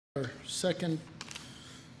Our second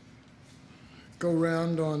go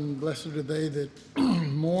round on blessed are they that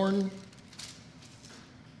mourn.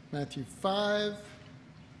 Matthew 5,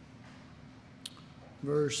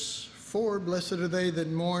 verse 4, blessed are they that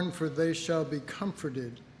mourn, for they shall be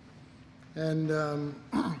comforted. And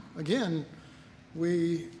again,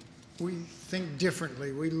 we think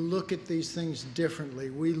differently. We look at these things differently.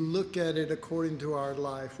 We look at it according to our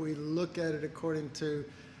life. We look at it according to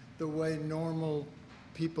the way normal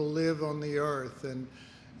people live on the earth,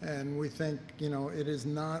 and we think, it is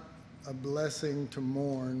not a blessing to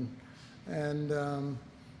mourn, and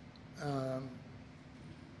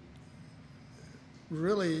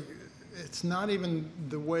really, it's not even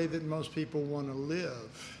the way that most people want to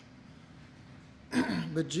live.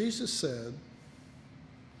 But Jesus said,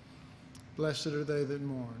 blessed are they that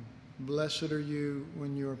mourn. Blessed are you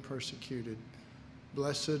when you are persecuted.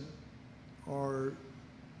 Blessed are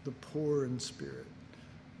the poor in spirit.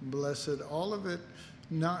 Blessed, all of it.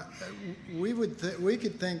 Not we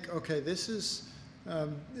could think, okay, this is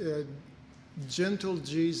gentle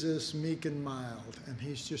Jesus, meek and mild, and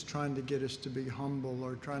he's just trying to get us to be humble,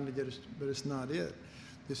 or trying to get us, but it's not it.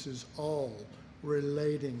 This is all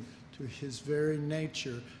relating to his very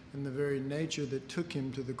nature, and the very nature that took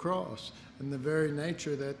him to the cross, and the very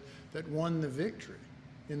nature that won the victory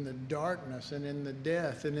in the darkness and in the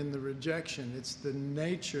death and in the rejection. It's the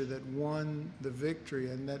nature that won the victory,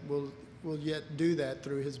 and that will yet do that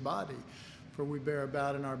through his body. For we bear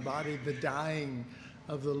about in our body the dying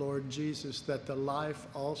of the Lord Jesus, that the life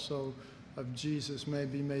also of Jesus may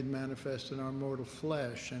be made manifest in our mortal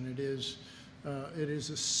flesh. And it is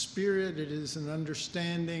a spirit, it is an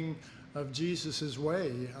understanding of Jesus's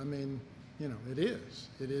way. I mean, it is.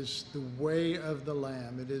 It is the way of the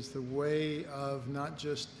Lamb. It is the way of not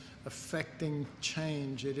just affecting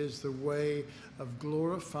change. It is the way of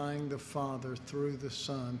glorifying the Father through the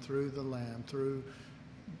Son, through the Lamb, through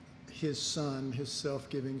his Son, his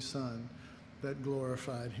self-giving Son that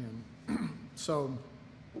glorified him. So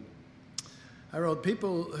I wrote,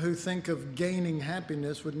 people who think of gaining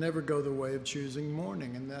happiness would never go the way of choosing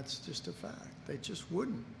mourning, and that's just a fact. They just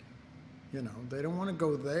wouldn't. They don't want to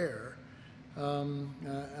go there. And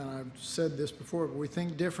I've said this before, but we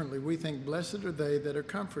think differently. We think, blessed are they that are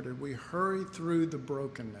comforted. We hurry through the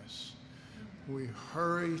brokenness. We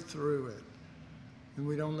hurry through it. And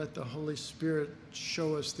we don't let the Holy Spirit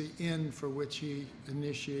show us the end for which he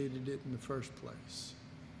initiated it in the first place.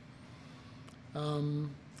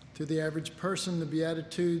 To the average person, the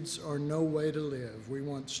Beatitudes are no way to live. We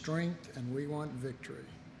want strength and we want victory.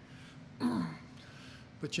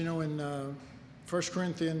 But in 1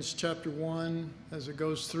 Corinthians chapter 1, as it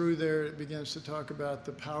goes through there, it begins to talk about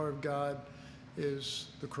the power of God is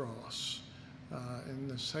the cross. In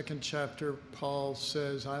the second chapter, Paul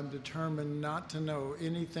says, I'm determined not to know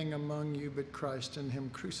anything among you but Christ and him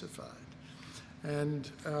crucified.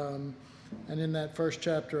 And in that first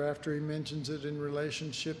chapter, after he mentions it in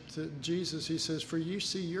relationship to Jesus, he says, for you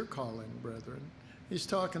see your calling, brethren. He's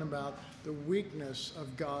talking about the weakness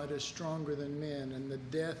of God is stronger than men, and the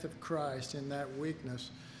death of Christ in that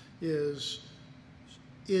weakness is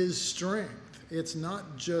strength. It's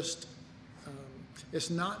not just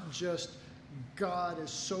God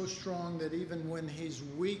is so strong that even when he's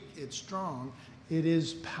weak, it's strong. It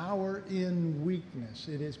is power in weakness.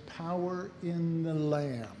 It is power in the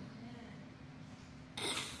Lamb.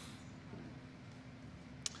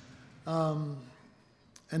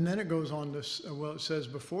 And then it goes on to, it says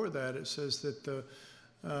before that, it says that the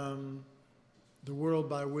world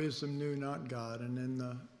by wisdom knew not God, and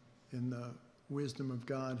in the wisdom of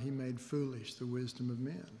God he made foolish the wisdom of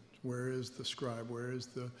men. Where is the scribe? Where is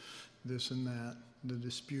the this and that, the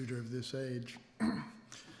disputer of this age?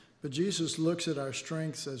 But Jesus looks at our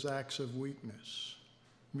strengths as acts of weakness,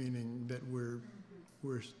 meaning that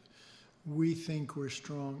we think we're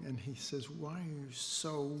strong, and he says, why are you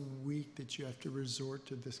so weak that you have to resort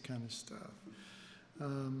to this kind of stuff?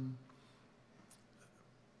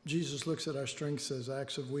 Jesus looks at our strengths as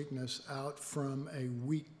acts of weakness out from a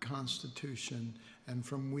weak constitution and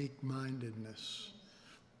from weak-mindedness.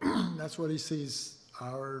 That's what he sees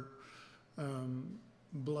our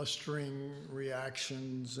blustering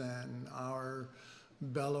reactions and our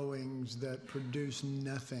bellowings that produce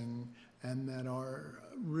nothing and that are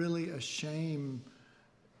really a shame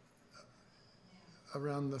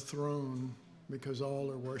around the throne, because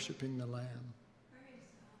all are worshiping the Lamb.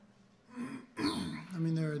 I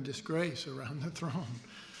mean, they're a disgrace around the throne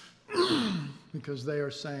because they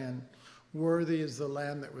are saying, worthy is the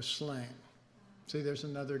Lamb that was slain. See, there's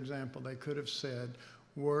another example. They could have said,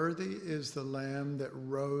 Worthy is the Lamb that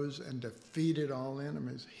rose and defeated all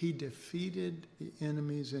enemies. He defeated the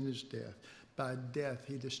enemies in his death. By death,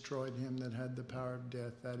 he destroyed him that had the power of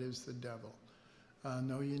death. That is the devil.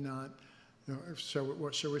 Know ye not?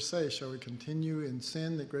 What shall we say? Shall we continue in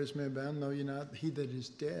sin that grace may abound? Know ye not? He that is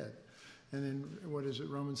dead. And in, what is it,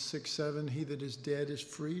 Romans 6:7, he that is dead is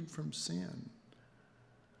freed from sin.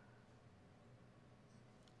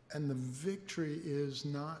 And the victory is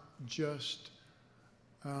not just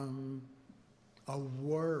a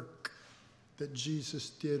work that Jesus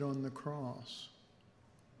did on the cross.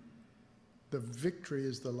 The victory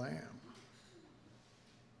is the Lamb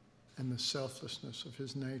and the selflessness of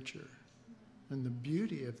his nature and the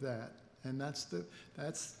beauty of that. And that's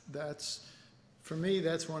for me,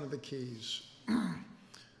 that's one of the keys.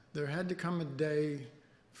 There had to come a day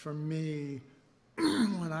for me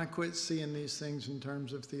when I quit seeing these things in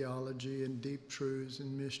terms of theology and deep truths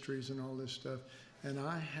and mysteries and all this stuff. And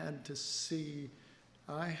I had to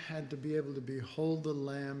be able to behold the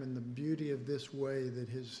Lamb in the beauty of this way, that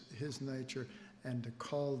his nature, and to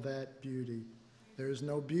call that beauty. There is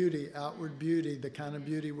no beauty, outward beauty, the kind of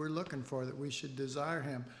beauty we're looking for, that we should desire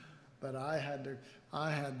him. But I had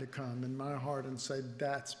to come in my heart and say,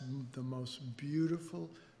 that's the most beautiful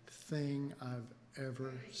thing I've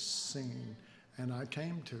ever seen. And I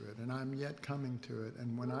came to it, and I'm yet coming to it.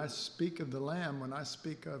 And when I speak of the Lamb, when I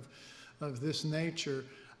speak of this nature,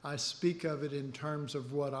 I speak of it in terms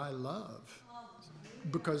of what I love.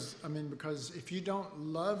 Because if you don't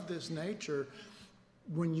love this nature,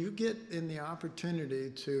 when you get in the opportunity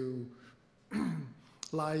to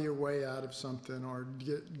lie your way out of something or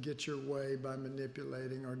get your way by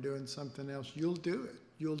manipulating or doing something else, you'll do it.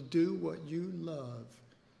 You'll do what you love,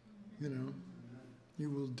 you know. You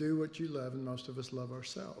will do what you love, and most of us love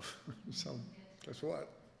ourselves. So guess what?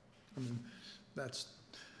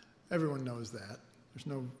 Everyone knows that. There's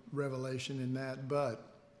no revelation in that, but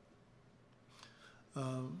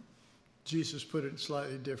Jesus put it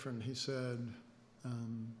slightly different. He said,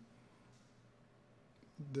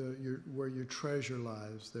 where your treasure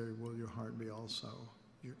lies, there will your heart be also.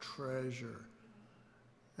 Your treasure.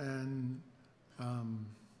 And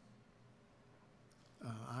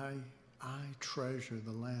I treasure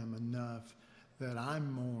the Lamb enough that I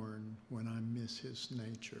mourn when I miss his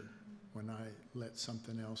nature, when I let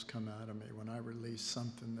something else come out of me, when I release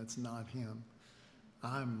something that's not him.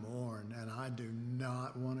 I mourn, and I do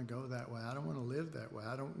not want to go that way. I don't want to live that way.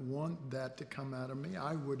 I don't want that to come out of me.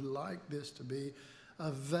 I would like this to be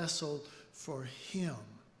a vessel for him.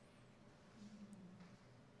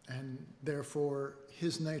 And therefore,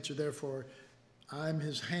 his nature, therefore, I'm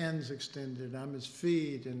his hands extended, I'm his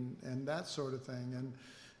feet, and that sort of thing.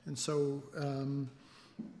 And so, I'm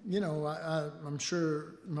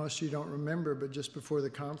sure most of you don't remember, but just before the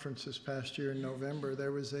conference this past year in November,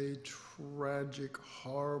 there was a tragic,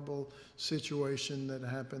 horrible situation that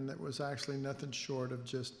happened that was actually nothing short of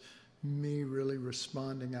just me really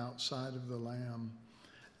responding outside of the Lamb.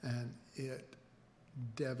 And it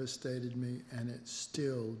devastated me, and it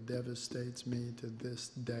still devastates me to this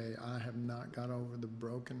day. I have not got over the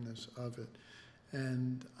brokenness of it.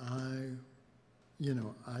 And I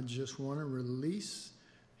just want to release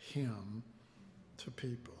him to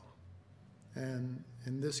people. And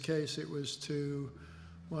in this case, it was to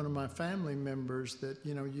one of my family members that,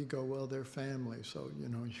 you go, well, they're family. So, you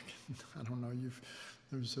can, I don't know,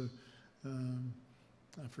 there's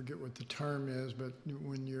I forget what the term is, but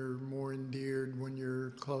when you're more endeared, when you're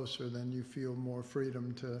closer, then you feel more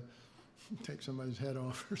freedom to take somebody's head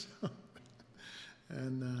off or something.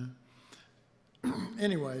 And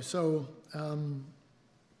anyway, so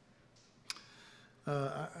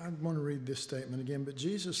I want to read this statement again. But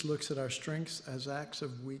Jesus looks at our strengths as acts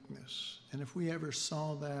of weakness. And if we ever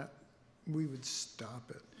saw that, we would stop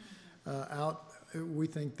it. We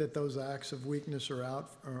think that those acts of weakness are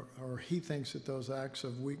out, or he thinks that those acts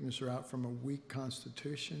of weakness are out from a weak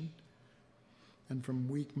constitution and from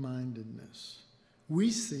weak-mindedness.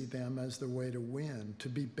 We see them as the way to win, to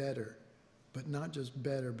be better, but not just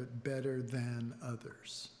better, but better than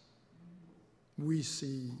others. We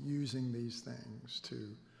see using these things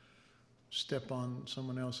to step on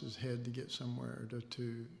someone else's head to get somewhere,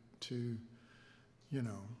 to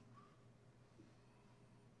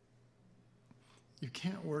you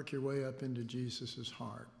can't work your way up into Jesus'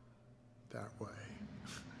 heart that way.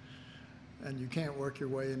 And you can't work your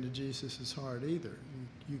way into Jesus' heart either.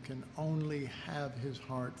 You can only have his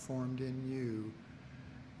heart formed in you,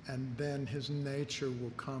 and then his nature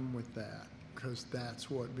will come with that, because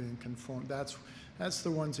that's what being conformed, that's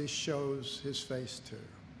the ones he shows his face to.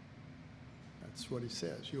 That's what he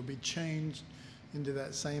says. You'll be changed into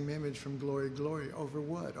that same image from glory to glory. Over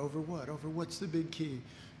what? Over what? Over what's the big key?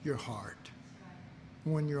 Your heart.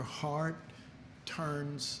 When your heart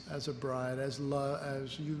turns as a bride, as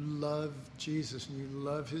you love Jesus and you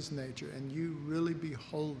love his nature, and you really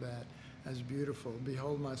behold that as beautiful.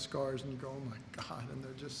 Behold my scars, and you go, oh my God, and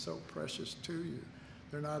they're just so precious to you.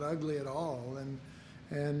 They're not ugly at all.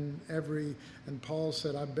 And Paul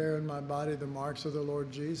said, I bear in my body the marks of the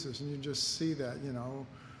Lord Jesus. And you just see that,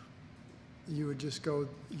 you would just go,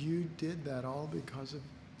 you did that all because of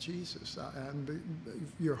Jesus. And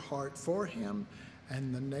your heart for him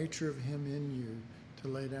and the nature of him in you to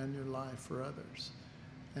lay down your life for others.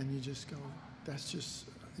 And you just go, that's just,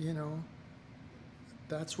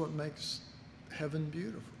 that's what makes heaven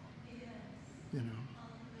beautiful.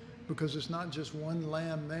 Because it's not just one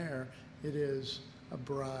lamb there, it is a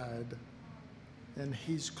bride, and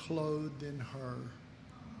he's clothed in her.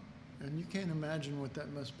 And you can't imagine what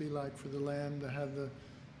that must be like for the lamb to have the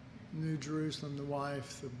New Jerusalem, the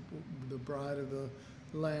wife, the bride of the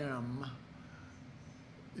lamb,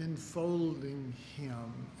 enfolding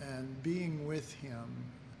him and being with him.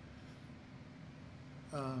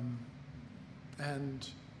 And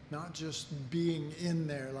not just being in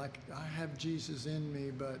there like I have Jesus in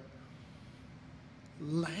me, but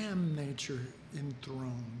lamb nature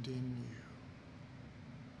enthroned in you.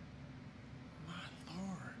 My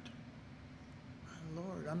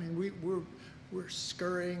Lord. I mean, we're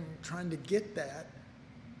scurrying, trying to get that.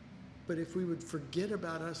 But if we would forget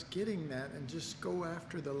about us getting that and just go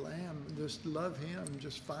after the lamb, just love him,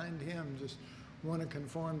 just find him, just want to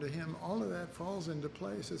conform to him, all of that falls into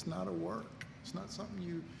place. It's not a work. It's not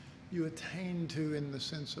something you attain to in the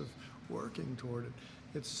sense of working toward it.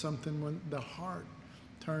 It's something when the heart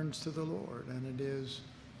turns to the Lord, and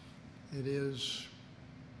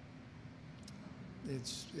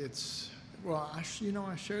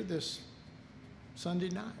I shared this Sunday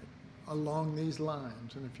night along these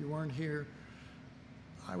lines, and if you weren't here,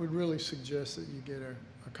 I would really suggest that you get a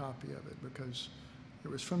copy of it, because it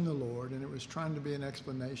was from the Lord, and it was trying to be an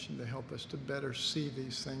explanation to help us to better see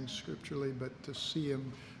these things scripturally, but to see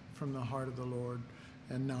them from the heart of the Lord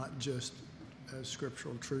and not just as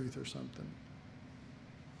scriptural truth or something.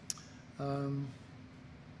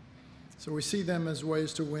 So we see them as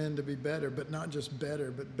ways to win, to be better, but not just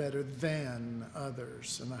better, but better than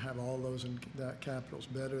others. And I have all those in capitals,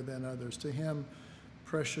 better than others. To him,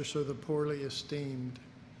 precious are the poorly esteemed.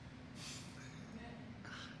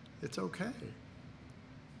 It's okay.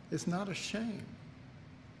 It's not a shame.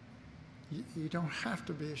 You don't have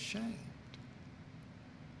to be ashamed.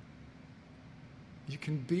 You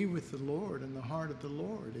can be with the Lord and the heart of the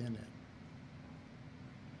Lord in it.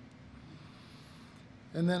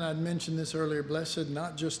 And then I'd mentioned this earlier, blessed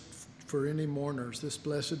not just for any mourners. This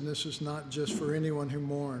blessedness is not just for anyone who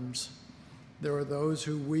mourns. There are those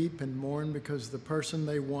who weep and mourn because the person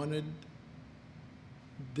they wanted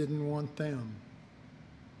didn't want them.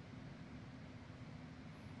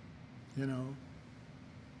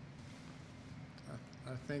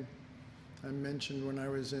 I think I mentioned when I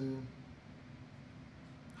was in,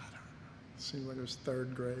 it seemed like it was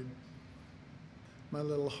 3rd grade. My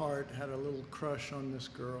little heart had a little crush on this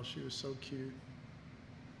girl. She was so cute.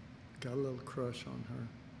 Got a little crush on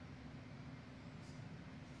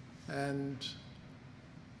her. And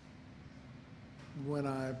when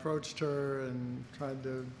I approached her and tried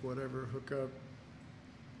to hook up,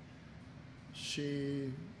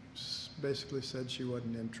 she basically said she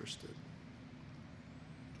wasn't interested.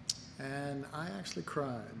 And I actually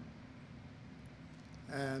cried.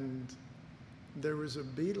 And there was a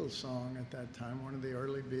Beatles song at that time, one of the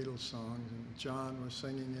early Beatles songs, and John was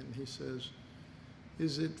singing it, and he says,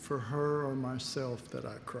 "Is it for her or myself that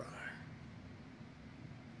I cry?"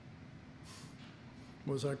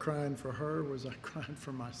 Was I crying for her, or was I crying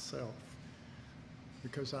for myself?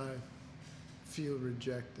 Because I feel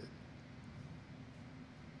rejected.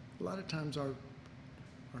 A lot of times our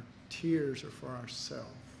tears are for ourselves.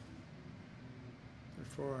 They're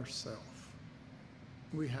for ourselves.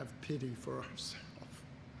 We have pity for ourselves.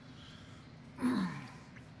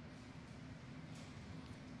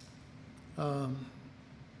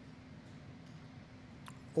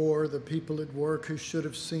 Or the people at work who should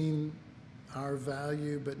have seen our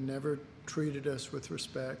value but never treated us with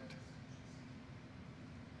respect.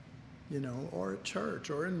 Or at church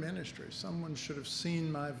or in ministry. Someone should have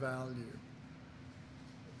seen my value.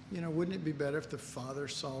 Wouldn't it be better if the Father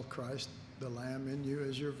saw Christ, the Lamb, in you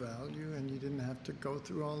as your value, and you didn't have to go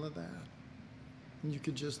through all of that? And you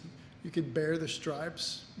could bear the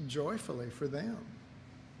stripes joyfully for them.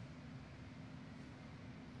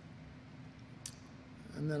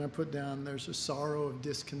 And then I put down, there's a sorrow of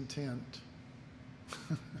discontent.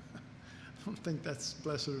 I don't think that's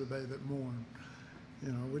blessed are they that mourn.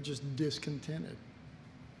 You know, we're just discontented.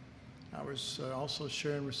 I was also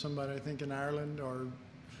sharing with somebody, I think in Ireland,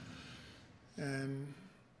 and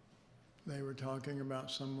they were talking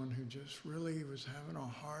about someone who just really was having a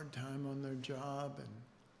hard time on their job.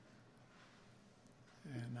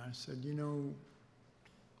 And I said, you know,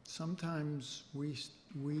 sometimes we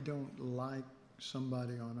don't like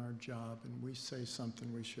somebody on our job and we say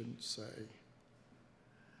something we shouldn't say.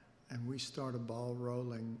 And we start a ball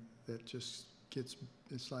rolling that just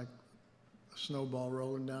it's like a snowball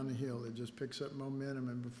rolling down the hill. It just picks up momentum,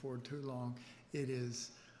 and before too long, it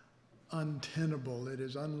is untenable. It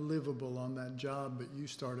is unlivable on that job, but you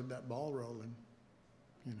started that ball rolling,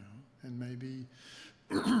 you know, and maybe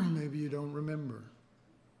you don't remember,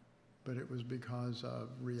 but it was because of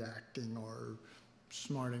reacting or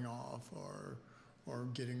smarting off or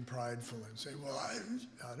getting prideful and saying, well,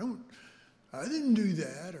 I didn't do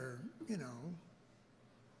that, or, you know.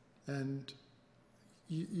 And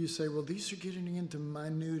you say, well, these are getting into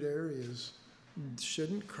minute areas.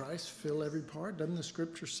 Shouldn't Christ fill every part? Doesn't the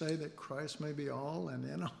scripture say that Christ may be all and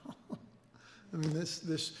in all? I mean,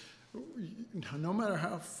 this, no matter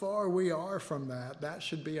how far we are from that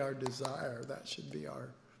should be our desire. That should be our,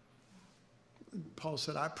 Paul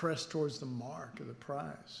said, I press towards the mark of the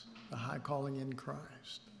prize, the high calling in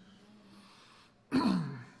Christ.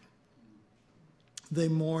 They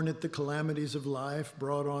mourn at the calamities of life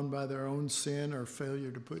brought on by their own sin or failure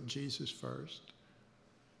to put Jesus first.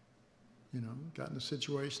 You know, got in a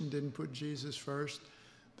situation, didn't put Jesus first,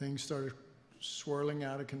 things started swirling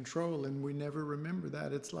out of control, and we never remember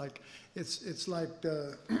that. It's like as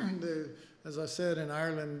I said in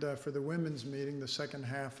Ireland for the women's meeting, the second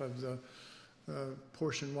half of the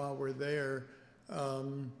portion while we're there,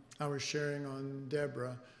 I was sharing on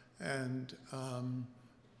Deborah, and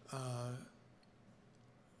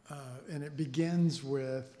it begins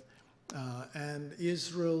with, and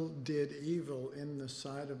Israel did evil in the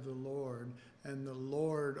sight of the Lord, and the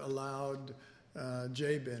Lord allowed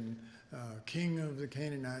Jabin, king of the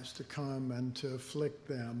Canaanites, to come and to afflict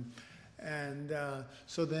them. And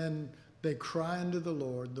so then they cry unto the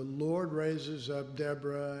Lord. The Lord raises up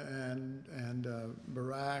Deborah and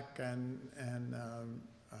Barak and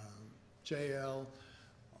Jael,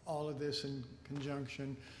 all of this in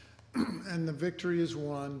conjunction. And the victory is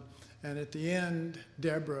won. And at the end,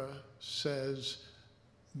 Deborah says,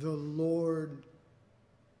 the Lord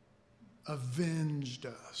avenged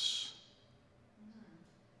us.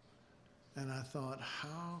 And I thought,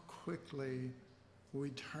 how quickly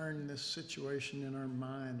we turn this situation in our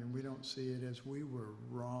mind and we don't see it as we were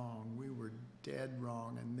wrong. We were dead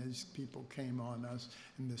wrong, and these people came on us,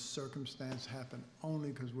 and this circumstance happened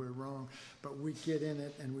only because we're wrong. But we get in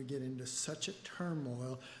it, and we get into such a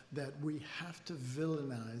turmoil that we have to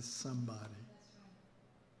villainize somebody.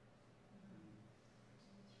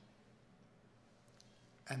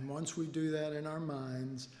 And once we do that in our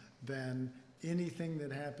minds, then anything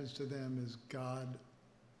that happens to them is God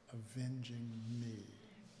avenging me.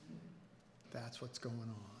 That's what's going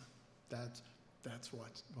on. That's why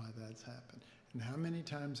that's happened. And how many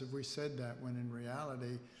times have we said that when in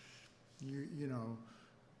reality, you know,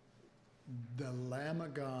 the Lamb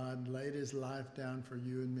of God laid his life down for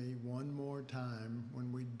you and me one more time when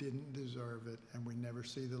we didn't deserve it, and we never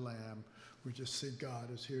see the Lamb. We just see God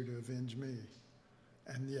is here to avenge me.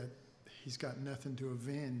 And yet he's got nothing to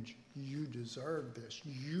avenge. You deserve this.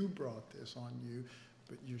 You brought this on you,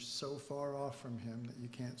 but you're so far off from him that you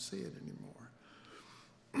can't see it anymore.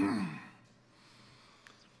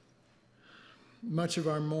 Much of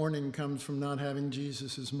our mourning comes from not having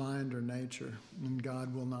Jesus' mind or nature, and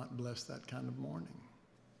God will not bless that kind of mourning.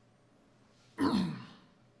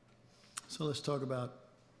 So let's talk about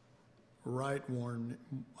right mourning.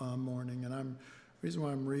 And the reason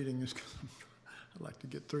why I'm reading is because I'd like to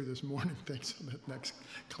get through this mourning thing so that next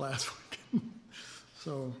class we can.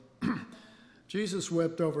 So Jesus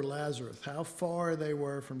wept over Lazarus. How far they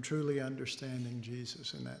were from truly understanding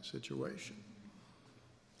Jesus in that situation,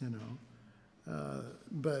 you know.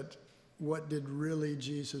 But what did really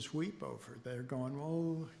Jesus weep over? They're going,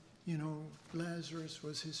 oh, you know, Lazarus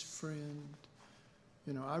was his friend.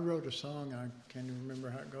 You know, I wrote a song. I can't even remember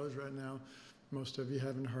how it goes right now. Most of you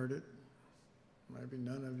haven't heard it. Maybe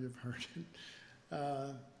none of you have heard it.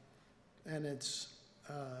 And it's,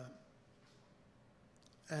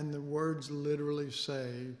 and the words literally say,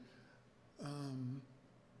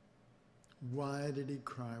 why did he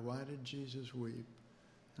cry? Why did Jesus weep?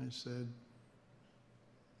 And I said,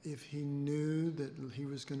 if he knew that he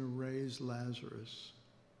was going to raise Lazarus,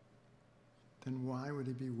 then why would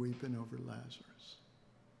he be weeping over Lazarus?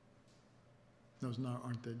 Those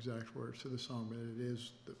aren't the exact words to the song, but it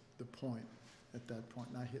is the point at that point.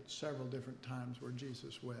 And I hit several different times where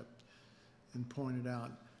Jesus wept and pointed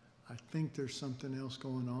out, I think there's something else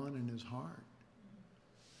going on in his heart.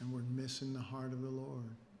 And we're missing the heart of the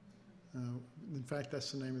Lord. In fact,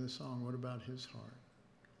 that's the name of the song. What about his heart?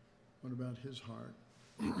 What about his heart?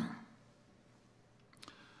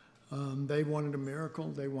 They wanted a miracle.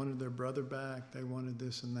 They wanted their brother back. They wanted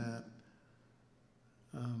this and that.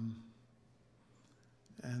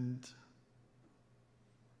 And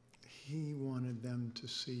he wanted them to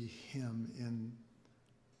see him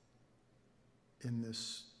in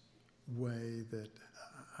this way that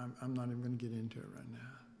I'm not even going to get into it right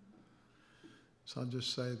now. So I'll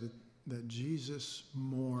just say that Jesus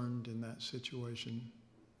mourned in that situation,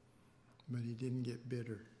 but he didn't get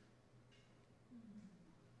bitter.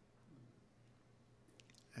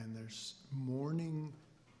 And there's mourning,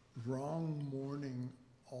 wrong mourning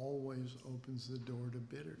always opens the door to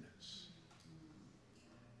bitterness.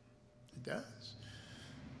 It does.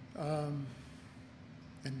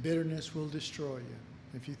 And bitterness will destroy you.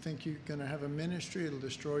 If you think you're going to have a ministry, it'll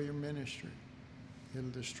destroy your ministry. It'll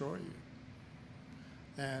destroy you.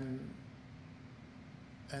 And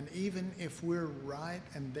even if we're right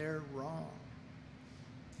and they're wrong,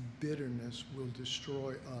 bitterness will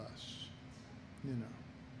destroy us, you know.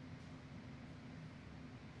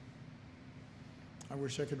 I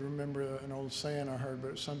wish I could remember an old saying I heard,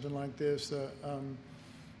 but it's something like this,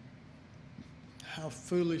 how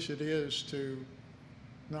foolish it is to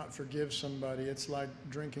not forgive somebody. It's like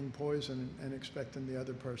drinking poison and expecting the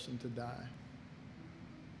other person to die.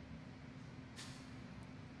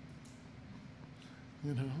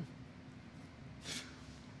 You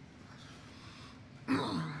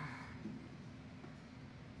know?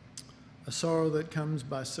 A sorrow that comes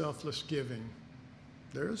by selfless giving.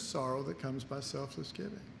 There is sorrow that comes by selfless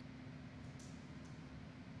giving.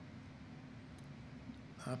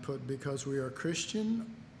 I put because we are Christian,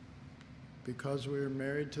 because we are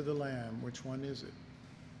married to the Lamb. Which one is it?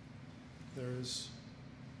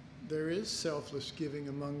 There is selfless giving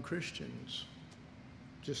among Christians,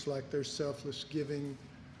 just like there's selfless giving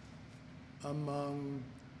among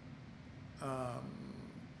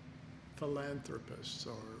philanthropists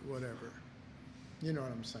or whatever. You know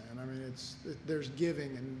what I'm saying? I mean, there's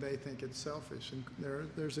giving and they think it's selfish, and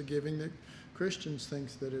there's a giving that Christians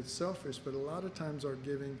think that it's selfish, but a lot of times our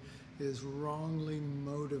giving is wrongly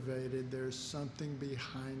motivated. There's something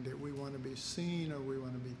behind it. We want to be seen, or we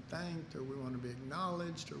want to be thanked, or we want to be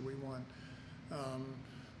acknowledged, or we want,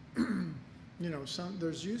 you know,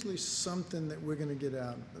 there's usually something that we're going to get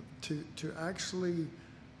out. To actually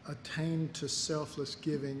attain to selfless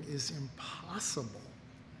giving is impossible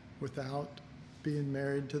without being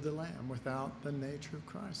married to the Lamb, without the nature of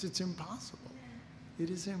Christ. It's impossible. It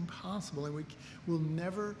is impossible, and we will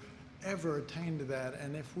never, ever attain to that.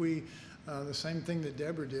 And if we, the same thing that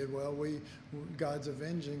Deborah did, well, God's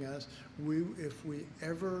avenging us. If we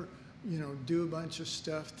ever, you know, do a bunch of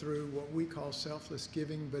stuff through what we call selfless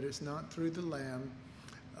giving, but it's not through the Lamb,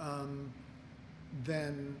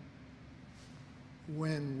 then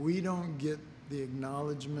when we don't get the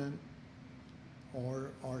acknowledgement or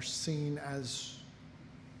are seen as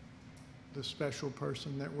the special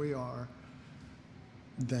person that we are,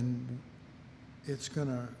 then it's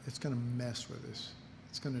gonna mess with us.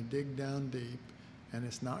 It's gonna dig down deep, and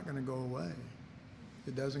it's not gonna go away.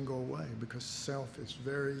 It doesn't go away because self is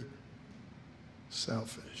very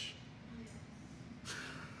selfish.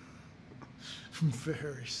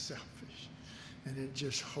 Very selfish. And it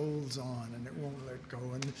just holds on and it won't let go.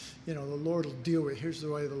 And, you know, the Lord will deal with, here's the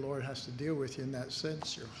way the Lord has to deal with you in that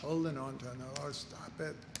sense. You're holding on to it. And the Lord, stop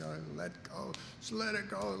it, let go, just let it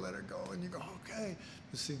go, let it go. And you go, okay.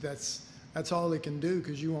 But see, that's all he can do,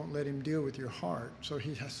 because you won't let him deal with your heart. So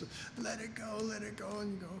he has to let it go. And you go,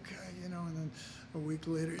 okay, you know, and then a week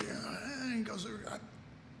later, yeah, and he goes, I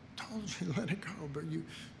told you, let it go, but you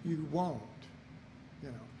won't, you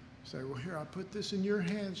know. Say, well, here, I put this in your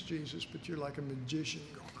hands, Jesus, but you're like a magician.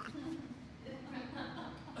 You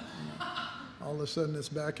go, all of a sudden, it's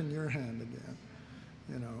back in your hand again,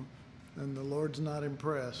 you know. And the Lord's not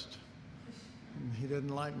impressed. He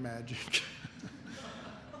doesn't like magic.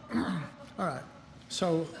 All right,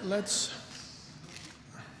 so let's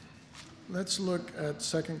look at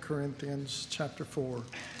 2 Corinthians chapter 4.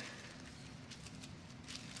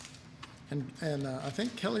 And I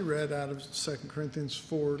think Kelly read out of 2 Corinthians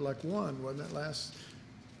 4, like 1, wasn't it, last?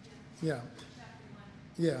 Yeah.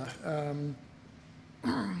 Yeah.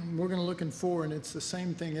 We're going to look in 4, and it's the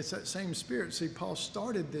same thing. It's that same spirit. See, Paul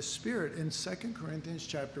started this spirit in 2 Corinthians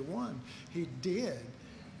chapter 1. He did.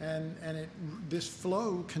 And this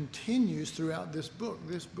flow continues throughout this book.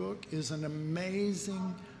 This book is an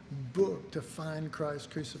amazing book to find Christ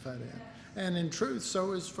crucified in. And in truth,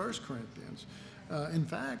 so is 1 Corinthians. In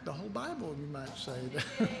fact, the whole Bible, you might say.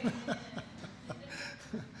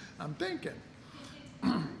 I'm thinking.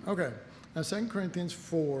 Okay, now 2 Corinthians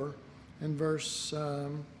 4 and verse...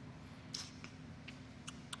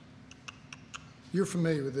 you're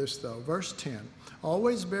familiar with this, though. Verse 10.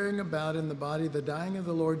 Always bearing about in the body the dying of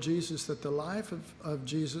the Lord Jesus, that the life of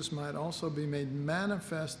Jesus might also be made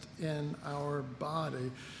manifest in our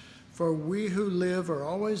body. For we who live are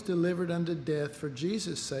always delivered unto death for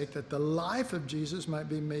Jesus' sake, that the life of Jesus might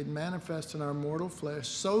be made manifest in our mortal flesh.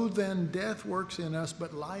 So then death works in us,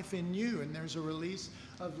 but life in you. And there's a release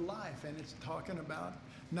of life. And it's talking about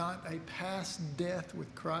not a past death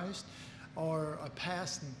with Christ or a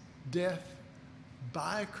past death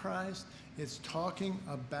by Christ. It's talking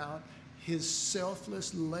about his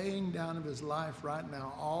selfless laying down of his life right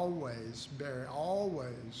now, always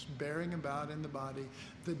bearing about in the body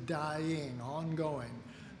the dying, ongoing.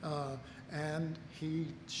 And he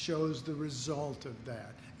shows the result of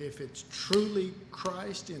that. If it's truly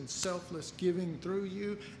Christ in selfless giving through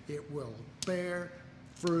you, it will bear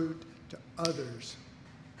fruit to others.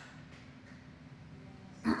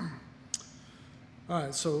 All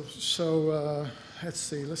right, so let's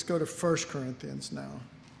see. Let's go to 1 Corinthians now.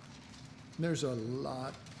 There's a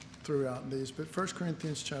lot throughout these, but 1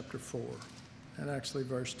 Corinthians chapter 4, and actually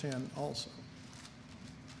verse 10 also.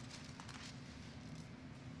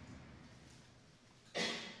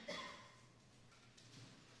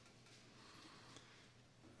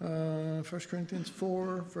 1 Corinthians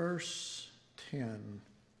 4, verse 10.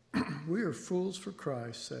 We are fools for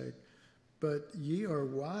Christ's sake, but ye are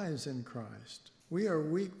wise in Christ. We are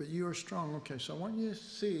weak, but you are strong. Okay, so I want you to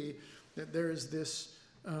see that there is this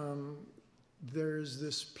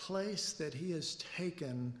place that he has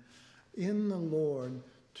taken in the Lord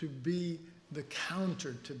to be the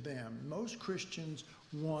counter to them. Most Christians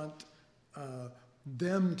want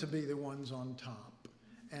them to be the ones on top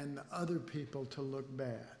and the other people to look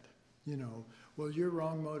bad. You know, well, you're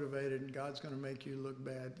wrong motivated and God's going to make you look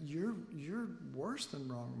bad. You're worse than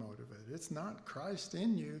wrong motivated. It's not Christ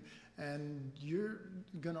in you, and you're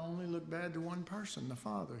going to only look bad to one person, the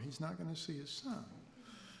Father. He's not going to see his Son.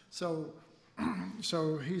 So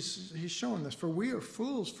he's showing this. For we are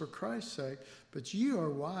fools for Christ's sake, but ye are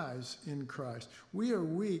wise in Christ. We are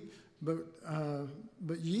weak, but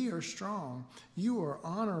ye are strong. You are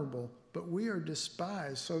honorable, but we are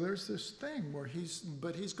despised. So there's this thing where he's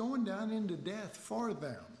going down into death for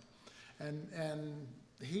them. And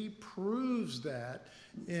he proves that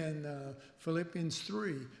in Philippians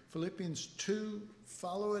 3. Philippians 2,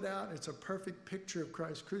 follow it out. It's a perfect picture of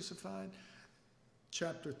Christ crucified.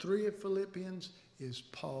 Chapter 3 of Philippians is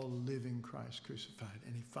Paul living Christ crucified.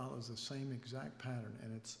 And he follows the same exact pattern.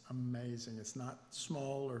 And it's amazing. It's not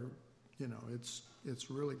small or, you know,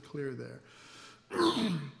 it's really clear there.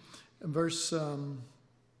 Verse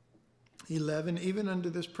 11, even unto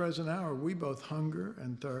this present hour, we both hunger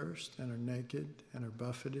and thirst and are naked and are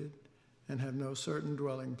buffeted and have no certain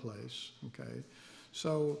dwelling place. Okay,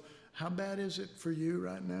 so how bad is it for you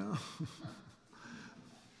right now?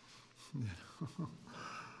 You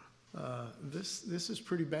know, this is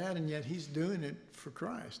pretty bad, and yet he's doing it for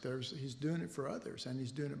Christ. He's doing it for others, and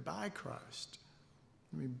he's doing it by Christ.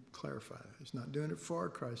 Let me clarify that. He's not doing it for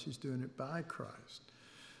Christ. He's doing it by Christ.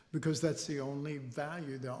 Because that's the only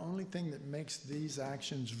value, the only thing that makes these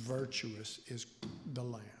actions virtuous is the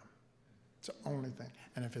Lamb. It's the only thing.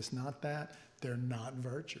 And if it's not that, they're not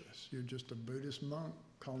virtuous. You're just a Buddhist monk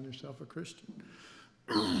calling yourself a Christian.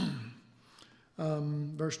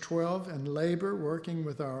 Verse 12, and labor, working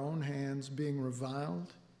with our own hands, being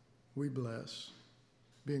reviled, we bless.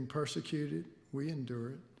 Being persecuted, we endure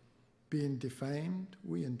it. Being defamed,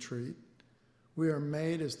 we entreat. We are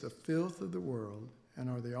made as the filth of the world, and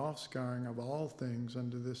are the offscouring of all things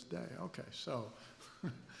unto this day. Okay, so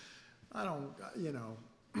I don't, you know,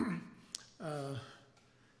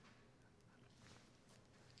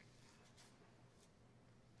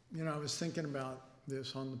 I was thinking about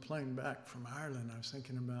this on the plane back from Ireland. I was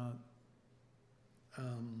thinking about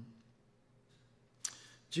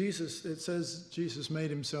Jesus. It says Jesus made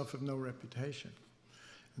himself of no reputation.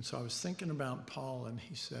 And so I was thinking about Paul, and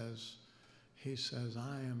he says,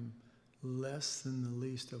 I am less than the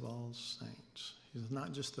least of all saints. He's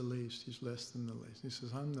not just the least, he's less than the least. He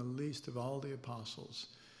says, I'm the least of all the apostles.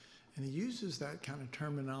 And he uses that kind of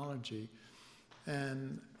terminology.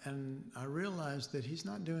 And I realized that he's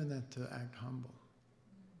not doing that to act humble.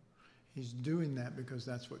 He's doing that because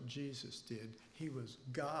that's what Jesus did. He was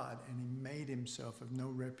God, and he made himself of no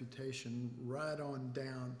reputation right on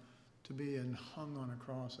down to being hung on a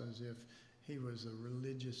cross as if he was a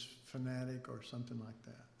religious fanatic or something like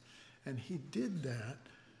that. And he did that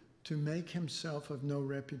to make himself of no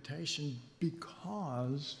reputation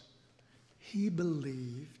because he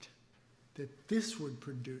believed that this would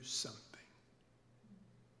produce something.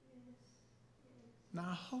 Now,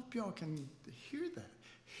 I hope y'all can hear that.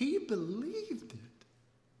 He believed it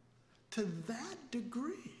to that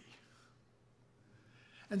degree.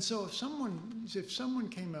 And so if someone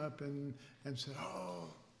came up and said,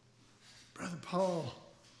 "Oh, Brother Paul,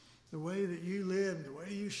 the way that you live, the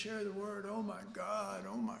way you share the word, oh my God,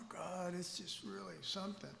 it's just really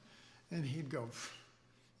something." And he'd go,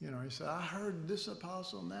 he said, "I heard this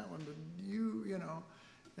apostle and that one, but you know."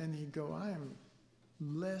 And he'd go, "I am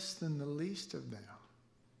less than the least of them.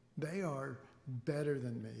 They are better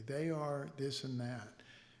than me. They are this and that."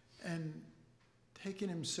 And taking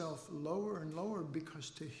himself lower and lower,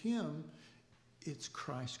 because to him, it's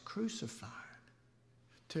Christ crucified.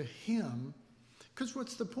 To him, because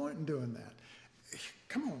what's the point in doing that?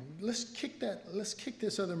 Come on, let's kick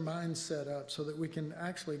this other mindset up so that we can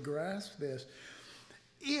actually grasp this.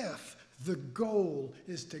 If the goal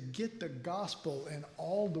is to get the gospel in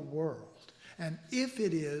all the world, and if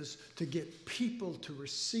it is to get people to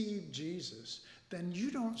receive Jesus, then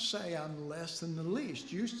you don't say I'm less than the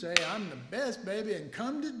least. You say I'm the best, baby, and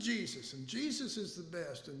come to Jesus, and Jesus is the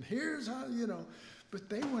best, and here's how, But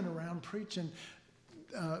they went around preaching.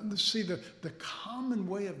 See, the common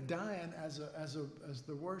way of dying as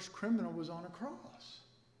the worst criminal was on a cross.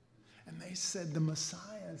 And they said the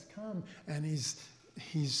Messiah has come, and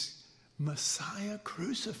he's Messiah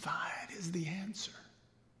crucified is the answer.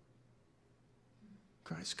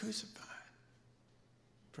 Christ crucified.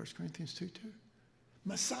 1 Corinthians 2:2.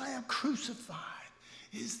 Messiah crucified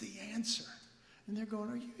is the answer. And they're going,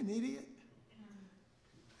 "Are you an idiot?"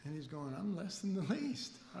 And he's going, "I'm less than the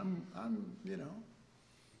least.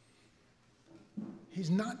 He's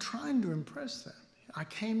not trying to impress them. "I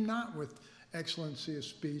came not with excellency of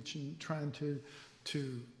speech and trying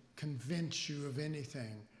to convince you of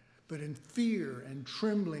anything, but in fear and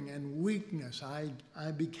trembling and weakness, I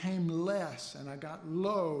became less, and I got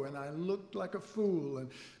low, and I looked like a fool." And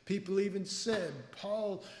people even said,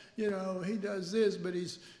 "Paul, he does this, but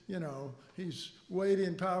he's weighty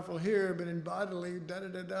and powerful here, but in bodily,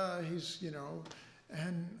 da-da-da-da, he's,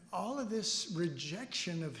 And all of this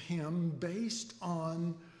rejection of him based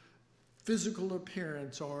on physical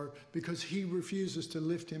appearance, or because he refuses to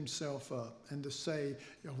lift himself up and to say,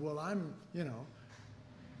 "Well, I'm.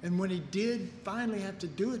 And when he did finally have to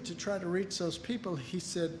do it to try to reach those people, he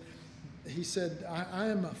said, I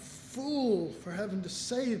am a fool for having to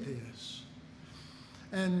say this."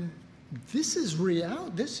 And this is real.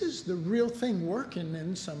 This is the real thing working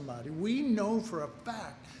in somebody. We know for a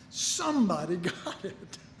fact somebody got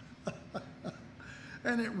it.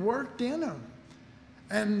 And it worked in them.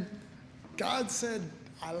 And God said,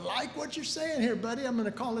 "I like what you're saying here, buddy. I'm going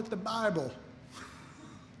to call it the Bible."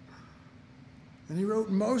 And he wrote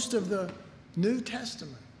most of the New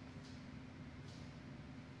Testament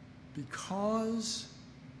because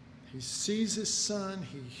he sees his son,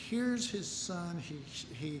 he hears his son,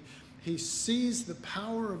 he sees the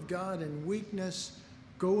power of God in weakness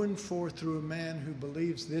going forth through a man who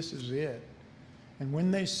believes this is it. And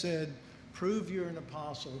when they said, "Prove you're an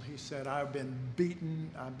apostle," he said, I've been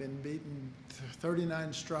beaten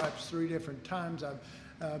 39 stripes 3 different times.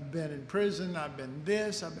 I've been in prison. I've been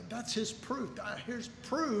this. That's his proof. Here's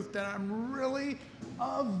proof that I'm really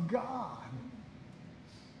of God.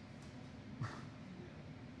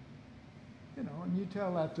 And you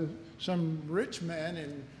tell that to some rich man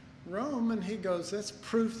in Rome, and he goes, "That's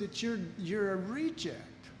proof that you're a reject.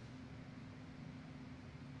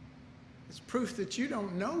 It's proof that you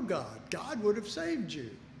don't know God. God would have saved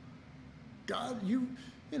you. God,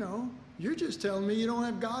 you're just telling me you don't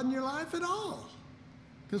have God in your life at all.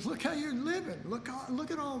 Because look how you're living. Look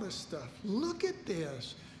at all this stuff. Look at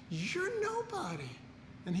this. You're nobody."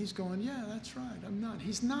 And he's going, "Yeah, that's right. I'm not."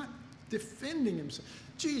 He's not defending himself.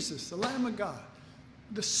 Jesus, the Lamb of God,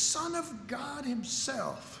 the Son of God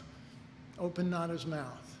himself, opened not his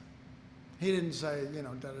mouth. He didn't say,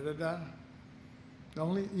 da-da-da-da. The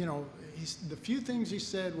only, the few things he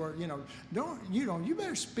said were, you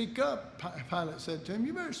better speak up, Pilate said to him.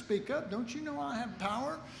 "You better speak up. Don't you know I have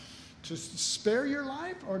power to spare your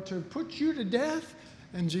life or to put you to death?"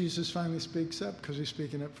 And Jesus finally speaks up because he's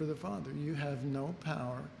speaking up for the Father. "You have no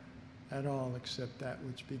power at all except that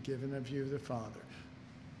which be given of you of the Father.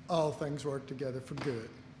 All things work together for good."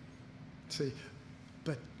 See,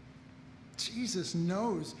 but Jesus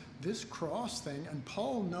knows this cross thing, and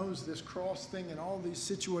Paul knows this cross thing in all these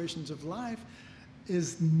situations of life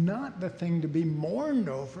is not the thing to be mourned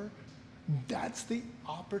over. That's the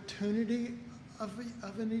opportunity of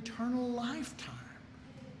an eternal lifetime.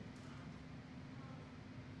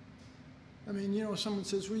 I mean, you know, someone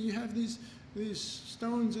says, well, you have these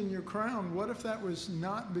stones in your crown. What if that was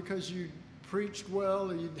not because you preached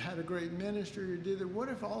well, or you had a great ministry, or you did it? What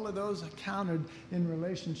if all of those counted in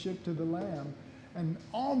relationship to the Lamb? And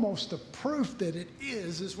almost the proof that it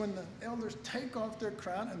is when the elders take off their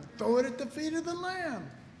crown and throw it at the feet of the Lamb,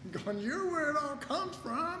 going, you're where it all comes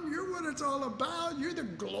from. You're what it's all about. You're the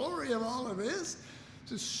glory of all of this. It's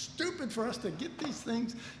just stupid for us to get these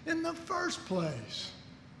things in the first place.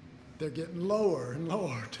 They're getting lower and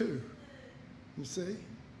lower too. You see?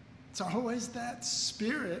 It's always that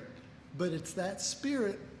spirit, but it's that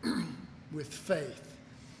spirit with faith.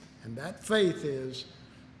 And that faith is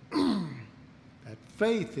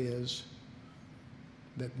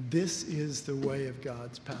that this is the way of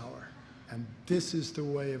God's power. And this is the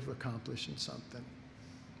way of accomplishing something.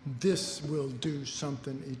 This will do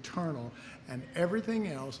something eternal. And everything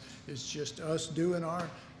else is just us doing our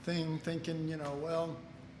thing, thinking, you know, well,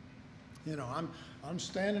 you know, I'm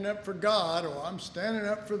standing up for God, or I'm standing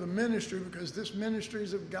up for the ministry because this ministry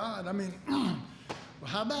is of God. I mean, well,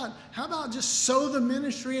 how about just sow the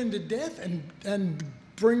ministry into death and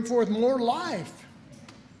bring forth more life?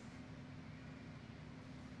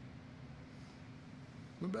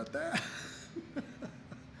 What about that?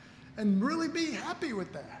 And really be happy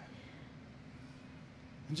with that.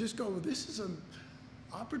 And just go, well, this is an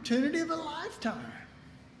opportunity of a lifetime.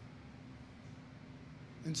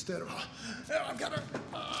 Instead of, oh, I've got to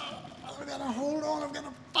hold on, I've got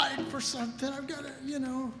to fight for something, I've got to, you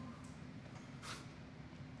know.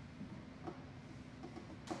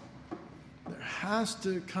 There has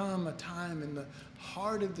to come a time in the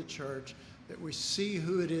heart of the church that we see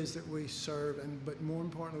who it is that we serve, but more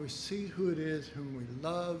importantly, we see who it is whom we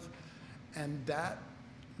love, and that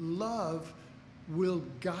love will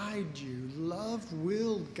guide you. Love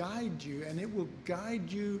will guide you, and it will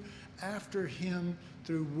guide you after him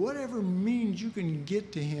through whatever means you can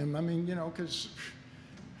get to him. I mean, you know, because,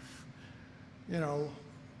 you know,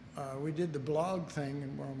 we did the blog thing,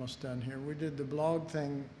 and we're almost done here. We did the blog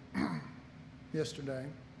thing yesterday.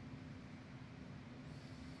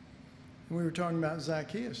 And we were talking about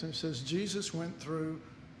Zacchaeus, and it says Jesus went through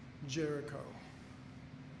Jericho.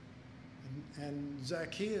 And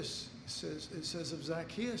Zacchaeus, it says of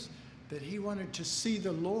Zacchaeus that he wanted to see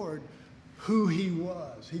the Lord who he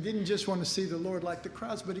was. He didn't just want to see the Lord like the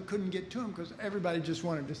crowds, but he couldn't get to him because everybody just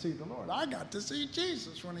wanted to see the Lord. I got to see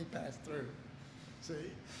Jesus when he passed through. See?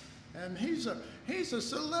 And he's a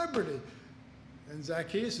celebrity. And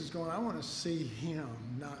Zacchaeus is going, I want to see him,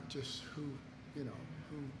 not just who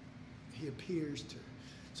he appears to.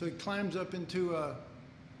 So he climbs up into a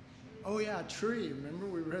tree. Remember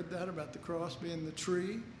we read that about the cross being the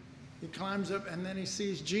tree? He climbs up and then he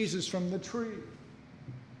sees Jesus from the tree.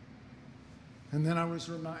 And then I was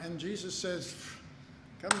reminded, and Jesus says,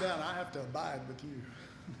 come down, I have to abide with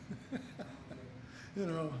you. You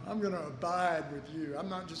know, I'm going to abide with you. I'm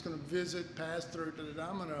not just going to visit, pass through,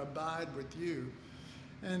 I'm going to abide with you.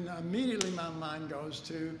 And immediately my mind goes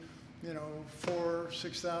to, you know,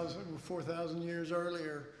 4,000 years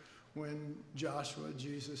earlier when Joshua,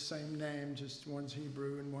 Jesus, same name, just one's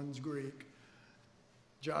Hebrew and one's Greek.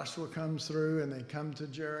 Joshua comes through and they come to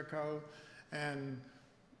Jericho and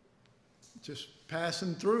just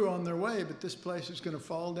passing through on their way, but this place is going to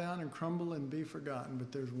fall down and crumble and be forgotten.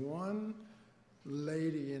 But there's one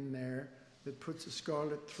lady in there that puts a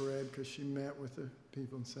scarlet thread because she met with the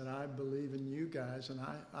people and said, I believe in you guys, and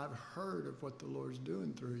I've heard of what the Lord's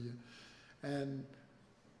doing through you. And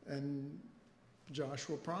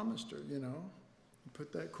Joshua promised her, you know,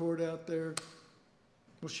 put that cord out there.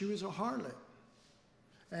 Well, she was a harlot.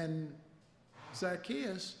 And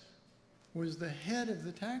Zacchaeus was the head of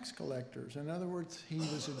the tax collectors. In other words, he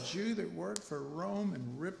was a Jew that worked for Rome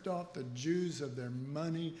and ripped off the Jews of their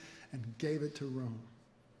money and gave it to Rome.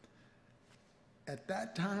 At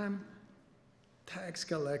that time, tax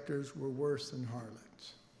collectors were worse than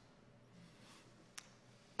harlots.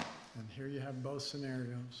 And here you have both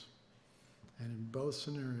scenarios. And in both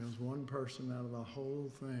scenarios, one person out of the whole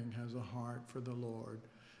thing has a heart for the Lord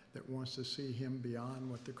that wants to see him beyond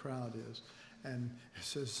what the crowd is. And it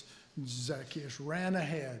says Zacchaeus ran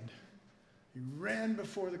ahead. He ran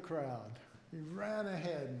before the crowd. He ran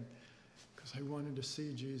ahead because he wanted to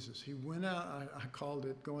see Jesus. He went out, I called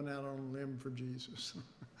it going out on a limb for Jesus.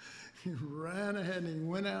 He ran ahead and he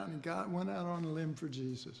went out and went out on a limb for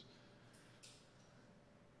Jesus.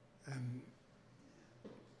 And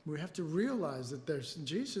we have to realize that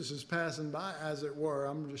Jesus is passing by, as it were.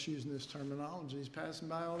 I'm just using this terminology. He's passing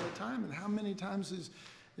by all the time. And how many times is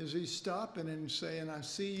he stopping and saying, I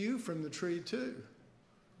see you from the tree too?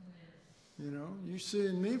 You know, you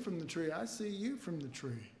seeing me from the tree, I see you from the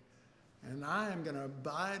tree. And I am going to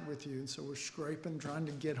abide with you. And so we're scraping, trying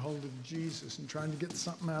to get hold of Jesus and trying to get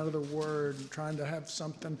something out of the Word and trying to have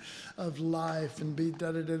something of life and be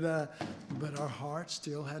da-da-da-da. But our heart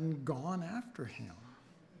still hadn't gone after him.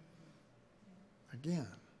 Again,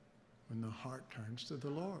 when the heart turns to the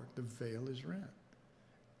Lord, the veil is rent.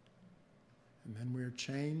 And then we are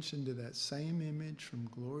changed into that same image from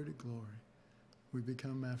glory to glory. We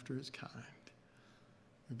become after his kind.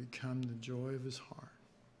 We become the joy of his heart.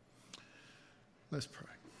 Let's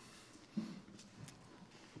pray.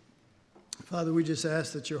 Father, we just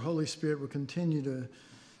ask that your Holy Spirit will continue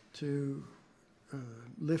to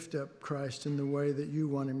lift up Christ in the way that you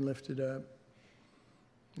want him lifted up.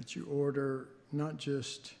 That you order not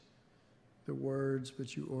just the words,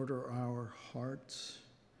 but you order our hearts.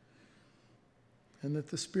 And that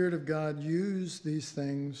the Spirit of God use these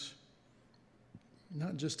things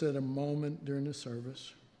not just at a moment during the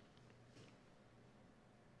service,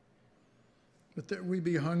 but that we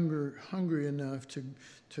be hungry enough to,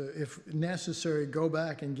 if necessary, go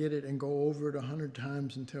back and get it and go over it 100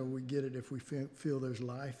 times until we get it if we feel there's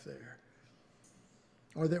life there.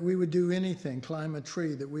 Or that we would do anything, climb a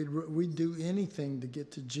tree, that we'd do anything to get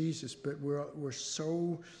to Jesus, but we're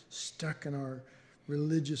so stuck in our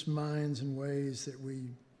religious minds and ways that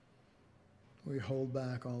we hold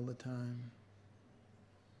back all the time.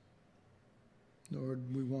 Lord,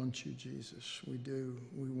 we want you, Jesus. We do.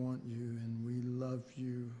 We want you, and we love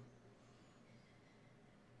you.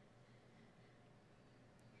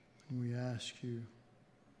 And we ask you,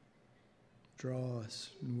 draw us,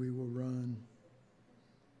 and we will run.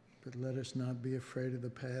 But let us not be afraid of the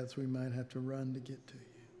paths we might have to run to get to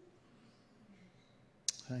you.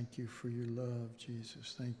 Thank you for your love,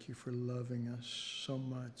 Jesus. Thank you for loving us so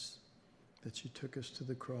much that you took us to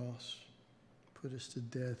the cross, put us to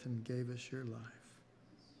death, and gave us your life.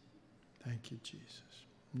 Thank you, Jesus.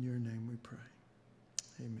 In your name we pray.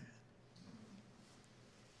 Amen.